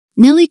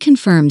Nelly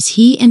confirms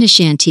he and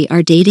Ashanti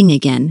are dating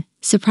again,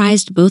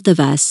 surprised both of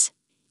us.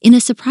 In a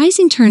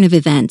surprising turn of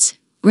events,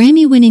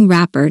 Grammy-winning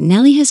rapper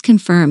Nelly has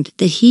confirmed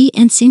that he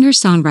and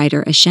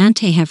singer-songwriter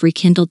Ashanti have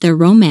rekindled their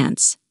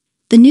romance.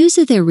 The news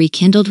of their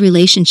rekindled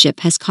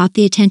relationship has caught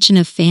the attention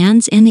of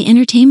fans and the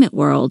entertainment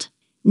world.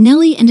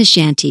 Nelly and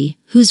Ashanti,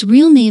 whose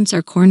real names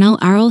are Cornell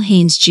Arrol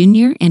Haynes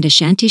Jr. and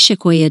Ashanti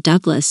Shakoya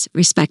Douglas,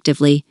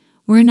 respectively,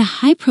 were in a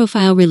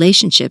high-profile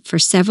relationship for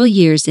several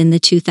years in the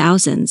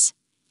 2000s.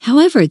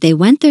 However, they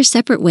went their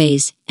separate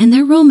ways, and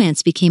their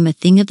romance became a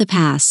thing of the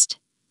past.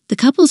 The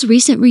couple's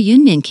recent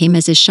reunion came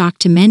as a shock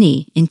to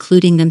many,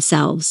 including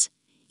themselves.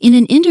 In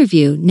an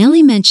interview,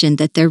 Nelly mentioned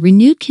that their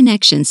renewed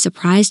connection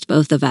surprised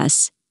both of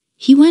us.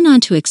 He went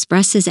on to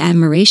express his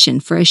admiration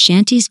for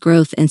Ashanti's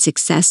growth and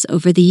success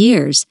over the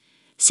years,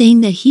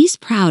 saying that he's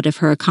proud of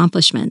her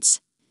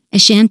accomplishments.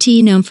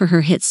 Ashanti, known for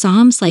her hit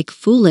songs like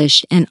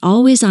Foolish and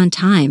Always on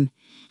Time,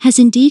 has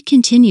indeed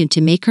continued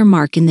to make her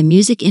mark in the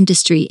music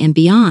industry and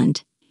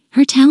beyond.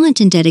 Her talent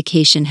and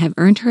dedication have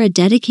earned her a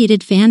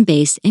dedicated fan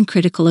base and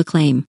critical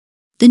acclaim.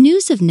 The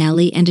news of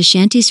Nelly and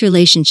Ashanti's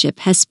relationship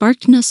has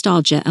sparked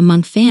nostalgia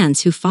among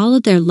fans who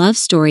followed their love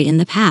story in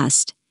the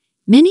past.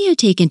 Many have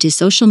taken to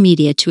social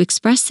media to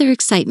express their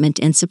excitement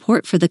and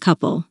support for the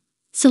couple.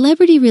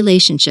 Celebrity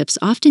relationships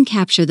often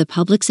capture the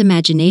public's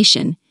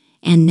imagination,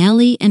 and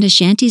Nelly and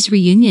Ashanti's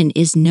reunion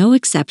is no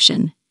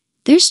exception.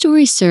 Their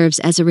story serves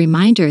as a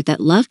reminder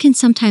that love can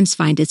sometimes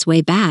find its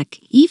way back,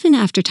 even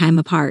after time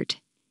apart.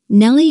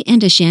 Nelly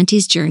and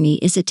Ashanti's journey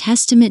is a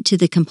testament to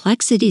the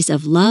complexities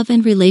of love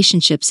and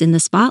relationships in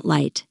the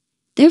spotlight.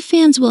 Their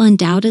fans will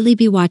undoubtedly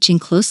be watching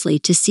closely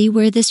to see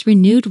where this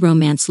renewed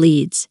romance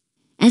leads.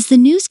 As the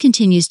news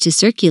continues to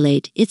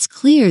circulate, it's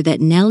clear that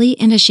Nelly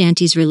and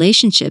Ashanti's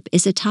relationship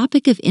is a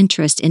topic of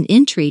interest and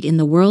intrigue in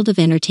the world of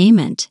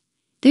entertainment.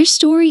 Their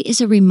story is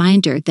a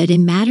reminder that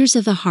in matters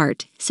of the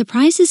heart,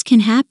 surprises can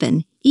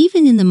happen,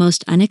 even in the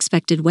most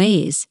unexpected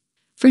ways.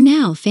 For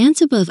now,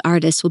 fans of both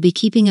artists will be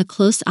keeping a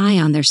close eye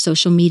on their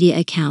social media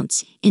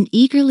accounts and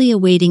eagerly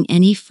awaiting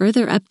any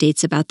further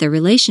updates about their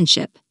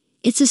relationship.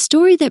 It's a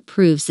story that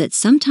proves that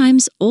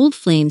sometimes old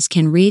flames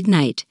can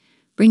reignite,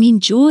 bringing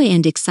joy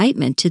and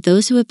excitement to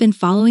those who have been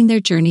following their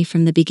journey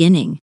from the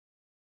beginning.